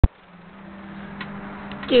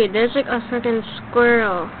Dude, there's like a freaking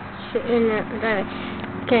squirrel sitting there.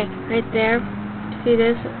 Okay, right there. See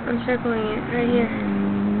this? I'm circling it right here.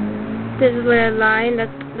 This is where a line. That's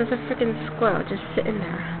a freaking squirrel just sitting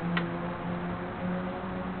there.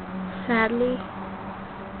 Sadly.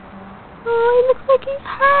 Oh, he looks like he's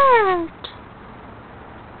hurt.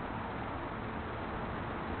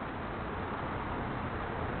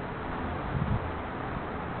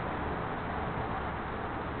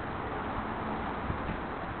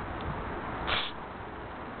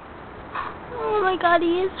 Oh my God,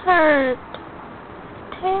 he is hurt.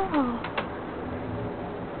 Tail.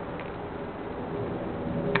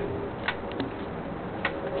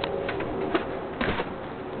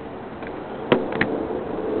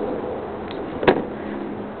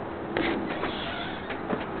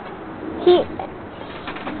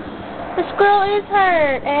 The squirrel is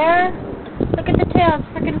hurt, Air. Look at the tail, it's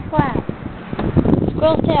freaking flat.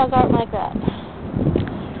 Squirrel tails aren't like that.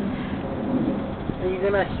 Are you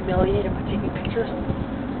gonna humiliate him by taking pictures?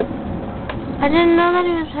 I didn't know that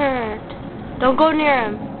he was hurt. Don't go near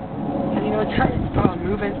him. How do you know it's hurt? It's probably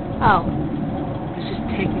moving. Oh. It's just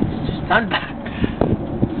taking his sun back.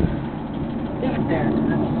 Leave it there.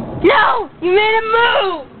 No! You made him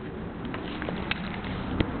move!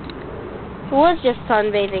 He was just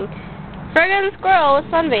sunbathing. Friggin' squirrel was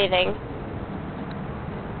sunbathing.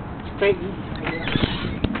 Straight east.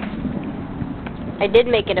 I did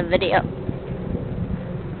make it a video.